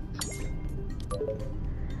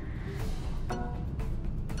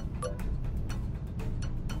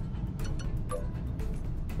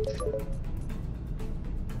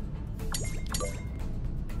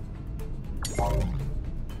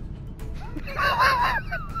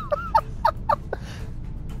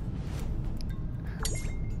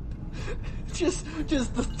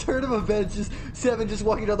 just the turn of events, just Seven just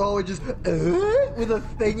walking down the hallway, just with a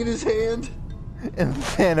thing in his hand. And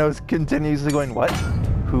Thanos continuously going, what?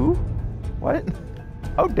 Who? What?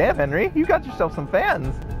 Oh damn, Henry, you got yourself some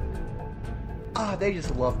fans. Ah, they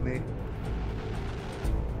just love me.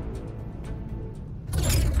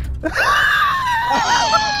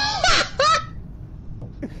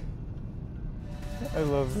 I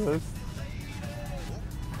love this.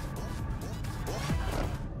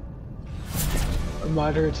 A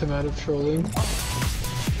moderate amount of trolling.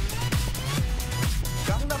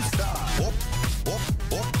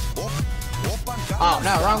 Oh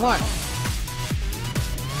no, wrong one.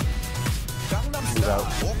 Move out.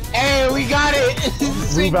 Hey, we got it.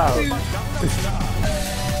 Move out.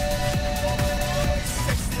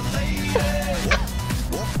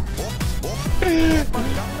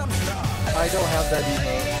 I don't have that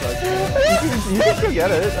emote, so I can't. You can still get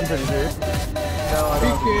it, I'm pretty sure. No, I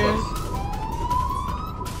don't have the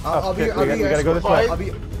I'll be we gotta go this way.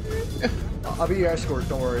 I'll be your escort,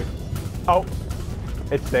 don't worry. Oh,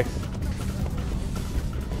 it's 6.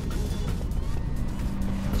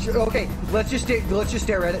 Sure, okay, let's just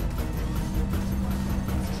stare at it.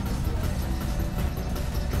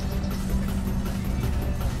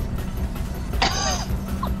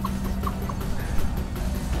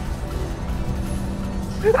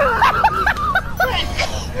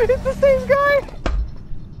 It's the same guy.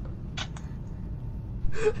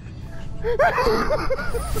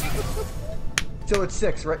 So it's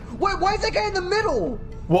 6, right? Wait, why is that guy in the middle?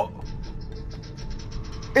 What?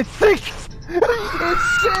 It's 6.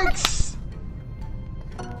 It's 6.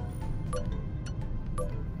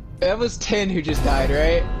 That was 10 who just died,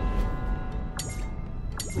 right?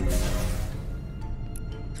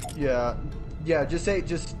 Yeah, just say.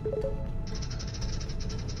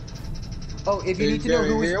 Oh, if you need to know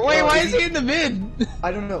who was... Wait, why is he in the mid?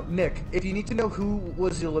 I don't know, Nick. If you need to know who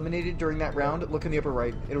was eliminated during that round, look in the upper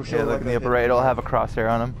right. It'll show. Yeah, look in the upper right. It'll have a crosshair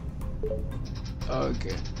on him.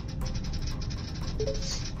 Okay.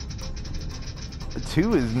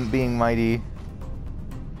 2 is being mighty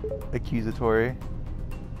accusatory.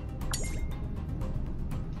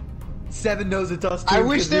 7 knows it's us too. I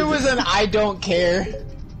wish there was an I don't care.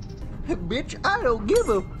 Bitch, I don't give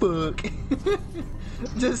a fuck.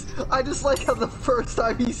 I just like how the first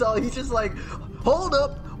time he saw it, he's just like, hold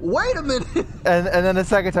up, wait a minute. And then the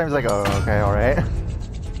second time he's like, oh, okay, all right.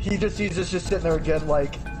 He's just sitting there again,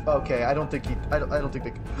 like, okay, I don't think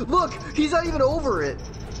look, he's not even over it.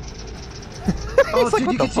 Oh, dude, like,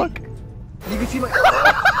 what the fuck? You can see my.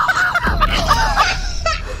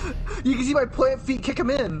 You can see my plant feet kick him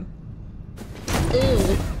in.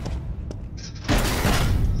 Ew.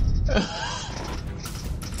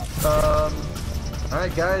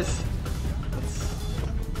 Alright, guys.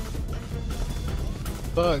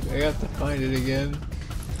 Fuck, I got to find it again.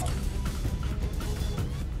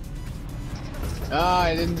 Ah,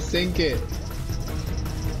 I didn't sync it.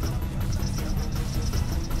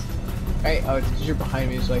 Hey, oh, you're behind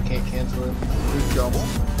me, so I can't cancel it. Just jump.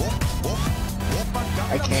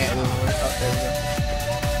 I can't. It doesn't work. Oh, there we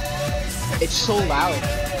go. It's so loud.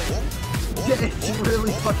 Yeah, it's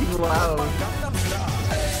really fucking loud.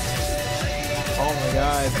 Oh my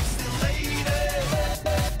god.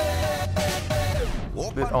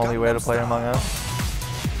 The only way to play Among Us.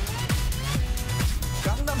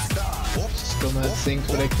 Still not synced,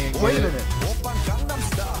 but I can't get Wait a it. minute.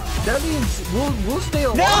 That means we'll stay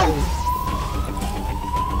alive. No!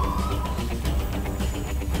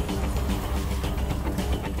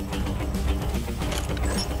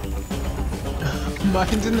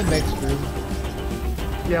 Mine's in the next room.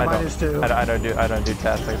 Yeah, I mine don't- is too. I don't do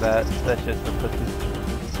tasks like that. That's just for pussies.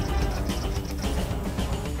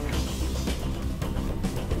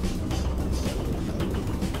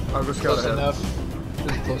 I'll just go Close ahead. enough.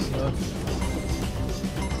 This is close enough.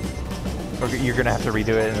 You're gonna have to redo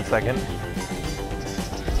it in a second.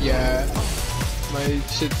 Yeah. My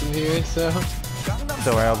shit's in here, so.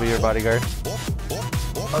 Don't worry, I'll be your bodyguard.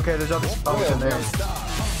 Okay, there's other stuff in there.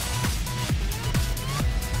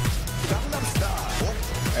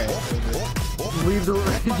 Alright, Leave the.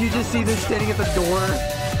 Did you just see this standing at the door?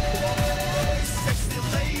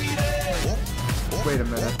 Wait a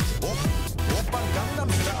minute.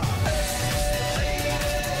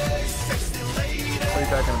 I'll be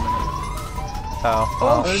back in a minute. Oh.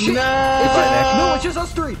 Oh, well, shit! no! It's Bye, Nick. no, it's just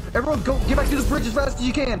us three! Everyone go, get back to the bridge as fast as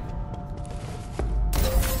you can!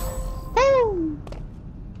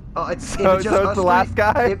 If So it's it's us the three- last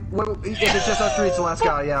guy? If it's just us three, it's the last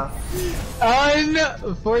guy, yeah.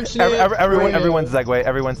 Unfortunate. Everyone's segue.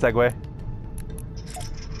 Everyone's segue.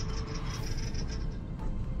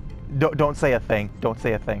 Don't say a thing. Don't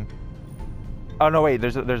say a thing. Oh no, wait.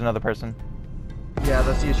 There's another person. Yeah,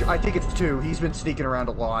 that's the issue. I think it's two. He's been sneaking around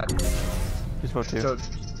a lot. Just vote 2. So,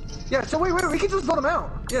 yeah, so wait, we can just vote him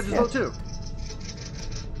out. Yeah, just vote 2.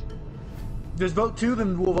 Just vote 2,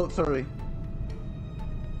 then we'll vote 3.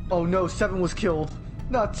 Oh no, 7 was killed.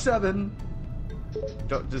 Not 7.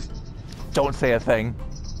 Don't say a thing.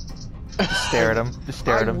 Just stare at him. Just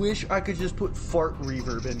stare at I him. wish I could just put fart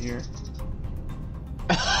reverb in here.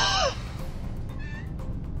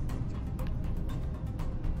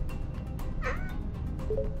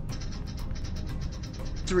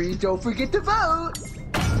 Three, don't forget to vote!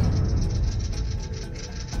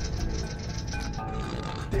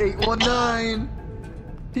 819!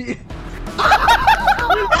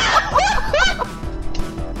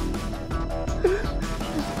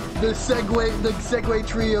 The Segway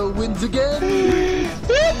trio wins again!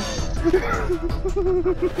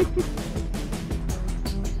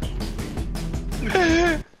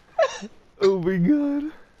 Oh my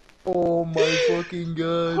god. Oh my fucking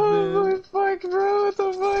god, Oh man. my fuck, bro, what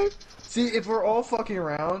the fuck? See, if we're all fucking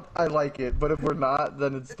around, I like it, but if we're not,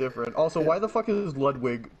 then it's different. Also, why the fuck is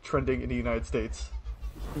Ludwig trending in the United States?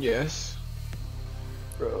 Yes.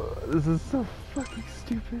 Bro, this is so fucking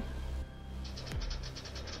stupid.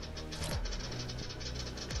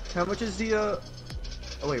 How much is the,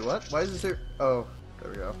 Oh, wait, what? Why is this there? Oh,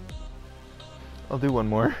 there we go. I'll do one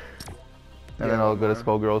more. And Yeah, then I'll one go to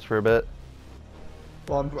more. Skullgirls for a bit.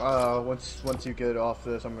 Well, I'm, once you get off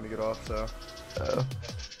this, I'm gonna get off, so. Oh,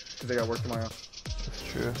 Cause I got work tomorrow. that's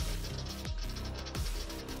true.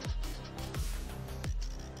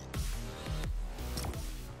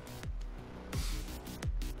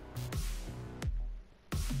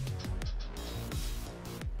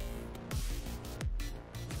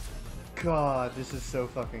 God, this is so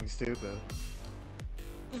fucking stupid.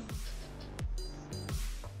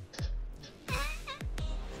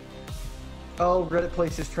 Oh, Reddit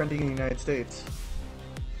place is trending in the United States.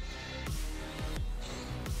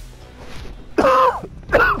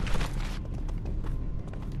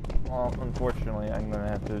 Well, unfortunately, I'm gonna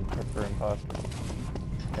have to prefer imposter.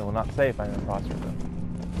 It will not say if I'm an imposter though.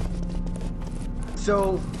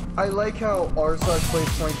 So, I like how r/plays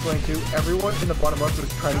 2022, everyone in the bottom left was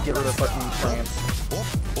trying to get rid of fucking France.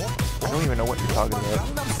 I don't even know what you're talking about.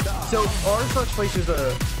 So, r/plays is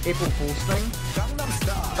a April Fool's thing.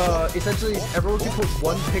 Essentially, everyone can put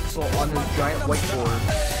one pixel on this giant whiteboard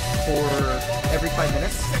for every 5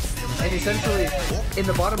 minutes. And essentially, in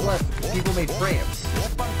the bottom left, people made France.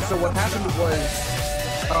 So what happened was,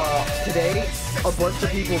 Today, a bunch of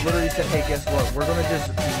people literally said, hey, guess what? We're gonna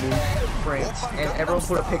just nuke France. And everyone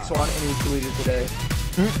put a pixel on it and it was deleted today.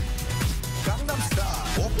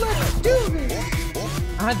 Let's do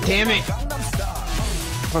this! God damn it!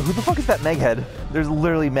 Bro, who the fuck is that Meg head? There's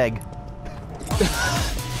literally Meg.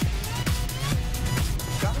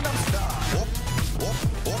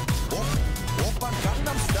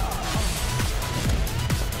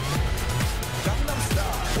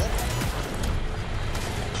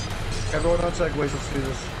 Everyone on segways, let's do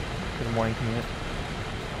this. Good morning, commute.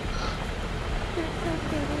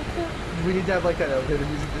 We need to have like that elevator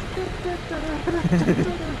music.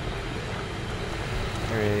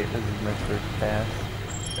 Alright, this is my first pass.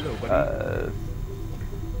 Hello, buddy.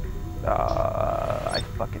 I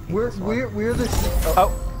fucking hate We're this one. we're the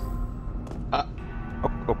Oh,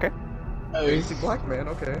 okay. basic black man.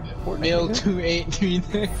 Okay. Male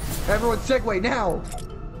 283. Everyone, segway now.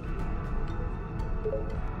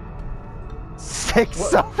 6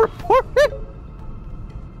 What? self-reported?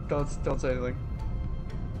 Don't say anything.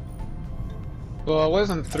 Well, it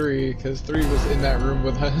wasn't 3, because 3 was in that room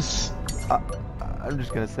with us. I'm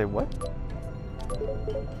just gonna say what?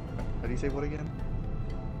 How do you say what again?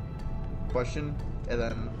 Question, and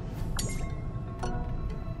then...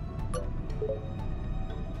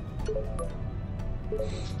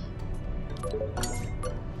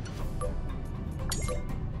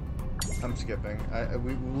 I'm skipping.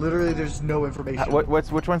 We literally, there's no information.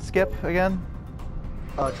 Which one skip again?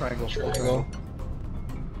 Triangle. Triangle.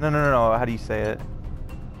 No. How do you say it?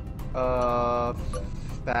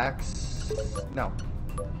 Facts. No.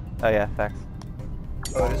 Oh yeah, facts.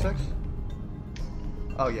 Oh, it is facts?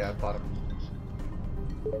 Oh yeah, bottom.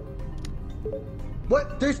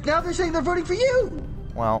 What? Now they're saying they're voting for you!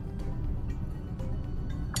 Well,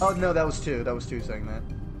 Oh no, that was 2. That was 2 saying that.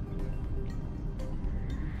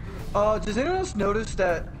 Does anyone else notice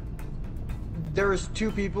that there is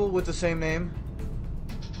 2 people with the same name?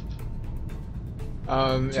 2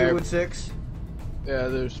 and 6? Yeah,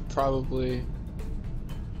 there's probably...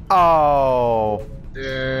 oh,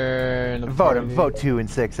 They're in a party. vote 2 and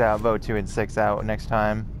 6 out. Vote 2 and 6 out next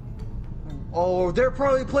time. Oh, they're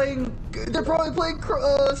probably playing split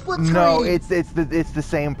screen. No, it's the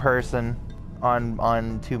same person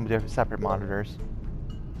on 2 different separate monitors.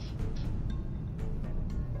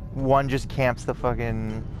 One just camps the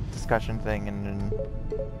fucking discussion thing and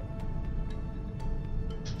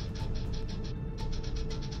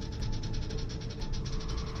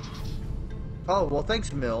Oh, well,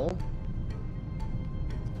 thanks, Mill.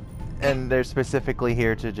 and they're specifically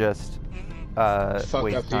here to just Fuck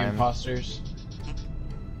waste up the time. imposters.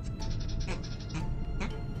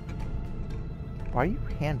 Why are you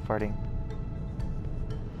hand farting?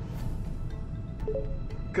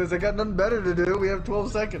 Because I got nothing better to do. We have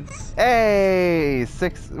 12 seconds. Hey,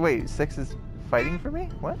 6. Wait, 6 is fighting for me?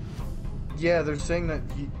 What? Yeah, they're saying that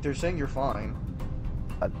they're saying you're fine.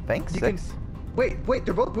 Thanks, You 6. can- Wait,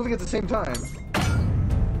 they're both moving at the same time.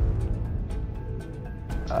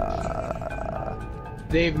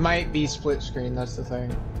 They might be split screen, that's the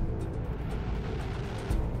thing.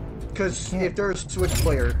 Because if they're a Switch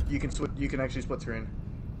player, you can actually split screen.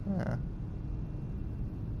 Yeah.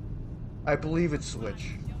 I believe it's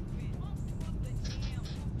Switch.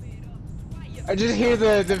 I just hear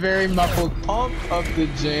the very muffled pump of the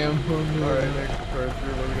jam. Alright, where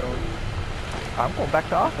are we going? I'm going back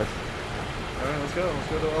to office. Alright, let's go. Let's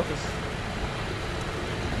go to the office.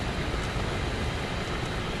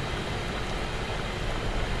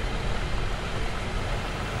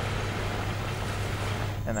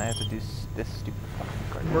 And I have to do this stupid fucking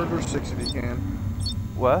card. Murder 6 if you can.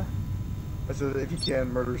 What? I said if you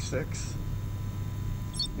can, murder 6.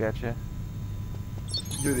 Gotcha.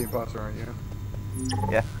 You're the imposter, aren't you?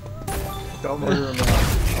 Yeah. Don't murder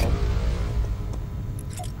him.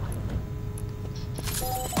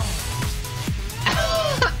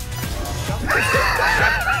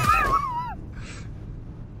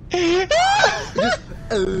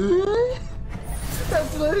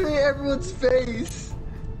 That's literally everyone's face.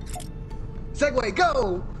 Segway,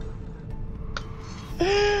 go!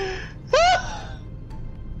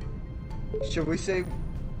 Should we say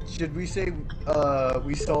we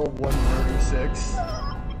saw 1 murder 6?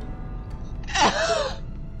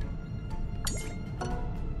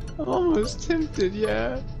 I'm almost tempted,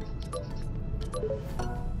 yeah.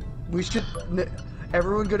 We should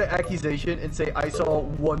everyone go to accusation and say I saw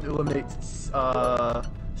 1 eliminate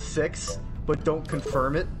 6, but don't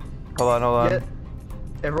confirm it. Hold on. Yet.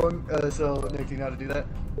 Everyone, so Nick, do you know how to do that?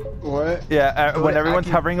 What? Yeah, Go when to everyone's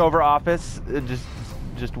hovering over office, just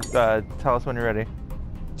tell us when you're ready.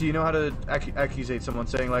 Do you know how to accusate someone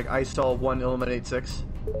saying like I saw 1 eliminate 6?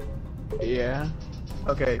 Yeah.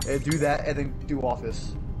 Okay, do that and then do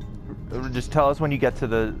office. Just tell us when you get to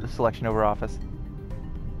the selection over office.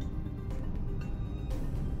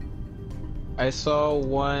 I saw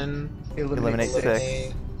one Eliminate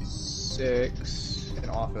six. six in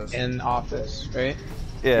office. in office, right?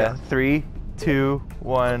 Yeah. Yeah. 3, 2,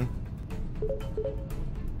 1.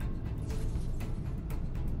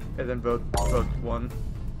 And then vote one.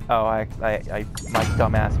 Oh, my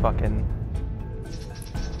dumbass fucking.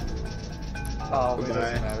 Oh, it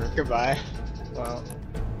doesn't matter. Goodbye. Wow.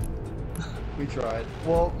 We tried.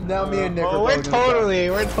 Well, now me and Nick are well, we're both gonna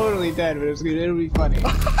totally dead, but it'll be funny.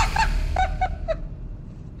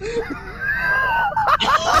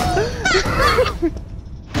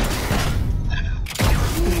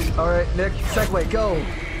 Alright, Nick, segue, go!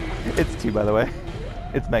 It's 2, by the way.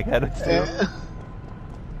 It's Meghead.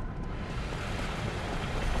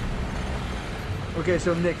 Okay,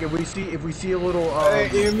 so Nick, if we see a little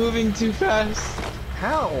You're moving too fast.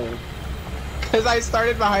 how? Cause I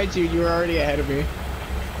started behind you, and you were already ahead of me.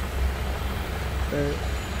 This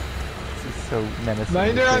is so menacing.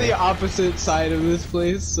 Mine are on the opposite side of this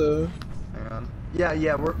place, so. Hang on.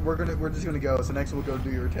 Yeah, we're just gonna go. So next we'll go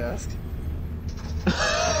do your task.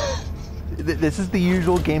 This is the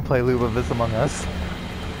usual gameplay loop of this Among Us.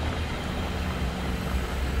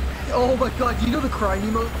 Oh my god, do you know the crying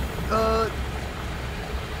emote?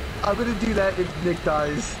 I'm gonna do that if Nick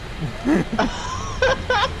dies.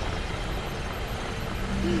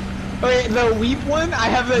 Wait, the weep one? I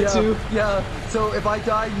have that too. Yeah, so if I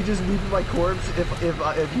die, you just weep my corpse.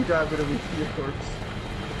 If you die, I'm gonna weep your corpse.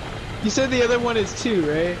 You said the other one is 2,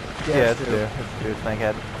 right? Yeah, it's 2. It's 2. It's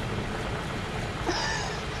Meghead.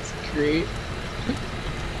 Great.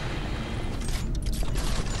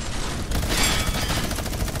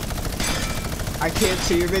 I can't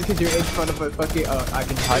see you because you're in front of a fucking. Oh, I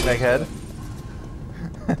can. Hi, Meghead.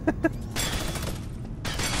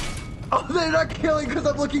 Oh, they're not killing because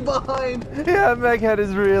I'm looking behind. Yeah, Meghead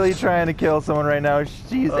is really trying to kill someone right now.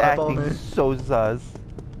 She's follow acting me. so sus.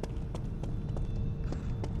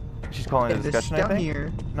 She's calling a And this discussion, I down think?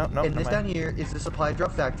 here, No, and this never down mind. here is the supply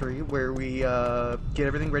drop factory where we get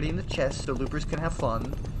everything ready in the chest so loopers can have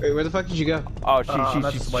fun. Wait, where the fuck did you go? Oh,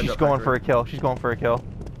 that's she's supply drop going for factory. a kill. She's going for a kill.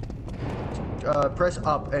 Press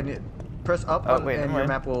up and press up Oh, on, wait, and never your mind.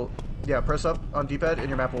 map will press up on D-pad and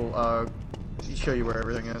your map will show you where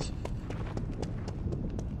everything is.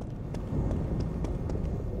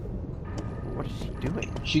 What is she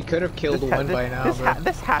doing? She could have killed one by now, but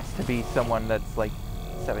This has to be someone that's like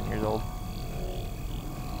 7 years old.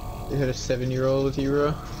 you had a 7-year-old with you,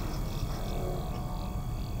 bro.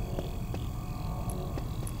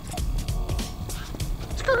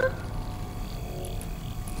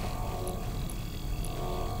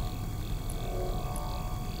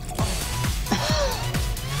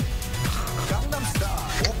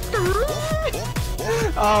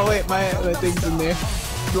 Oh wait, my thing's in there.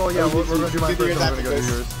 Oh yeah, we're gonna do my Do yours first, I'm gonna after go do this.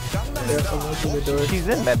 yours. Yeah, I'm opening the door. She's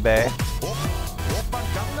in medbay.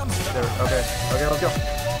 There, okay, let's go.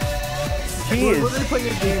 She We're is. literally playing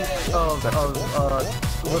a game of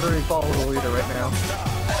literally follow the leader right now.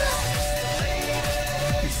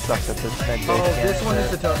 She sucks at this medbay. Oh, this one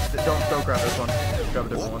is the tough. Don't grab this one. Grab a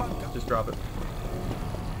different one. Just drop it.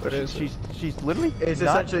 What is it? She's literally It's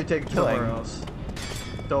not essentially taken killing. somewhere else.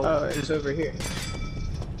 Don't Oh, it's just over here.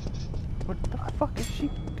 What the fuck is she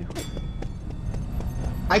doing?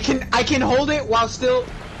 I can hold it while still.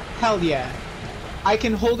 Hell yeah. I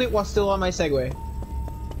can hold it while still on my Segway.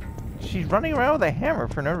 She's running around with a hammer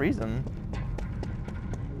for no reason.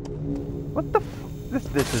 What the f-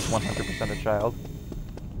 This is 100% a child.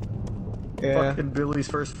 Yeah. fucking Billy's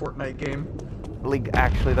first Fortnite game. Like,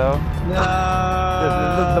 actually though.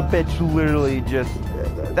 No. The bitch literally just...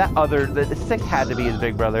 The 6 had to be his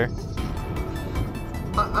big brother.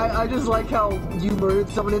 I just like how you murdered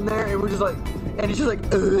someone in there and we're just like, and he's just like,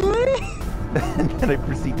 And then I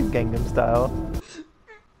proceeded Gangnam Style.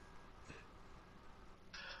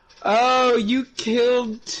 Oh, you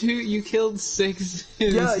killed 2. You killed 6.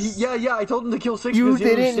 yeah, I told him to kill 6. You because the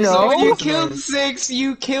other didn't six know? were You listeners. killed 6.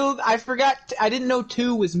 You killed. I forgot. I didn't know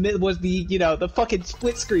 2 was the the fucking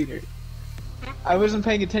split screener. I wasn't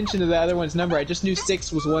paying attention to the other one's number. I just knew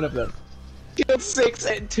 6 was one of them. Killed 6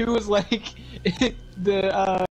 and 2 was like the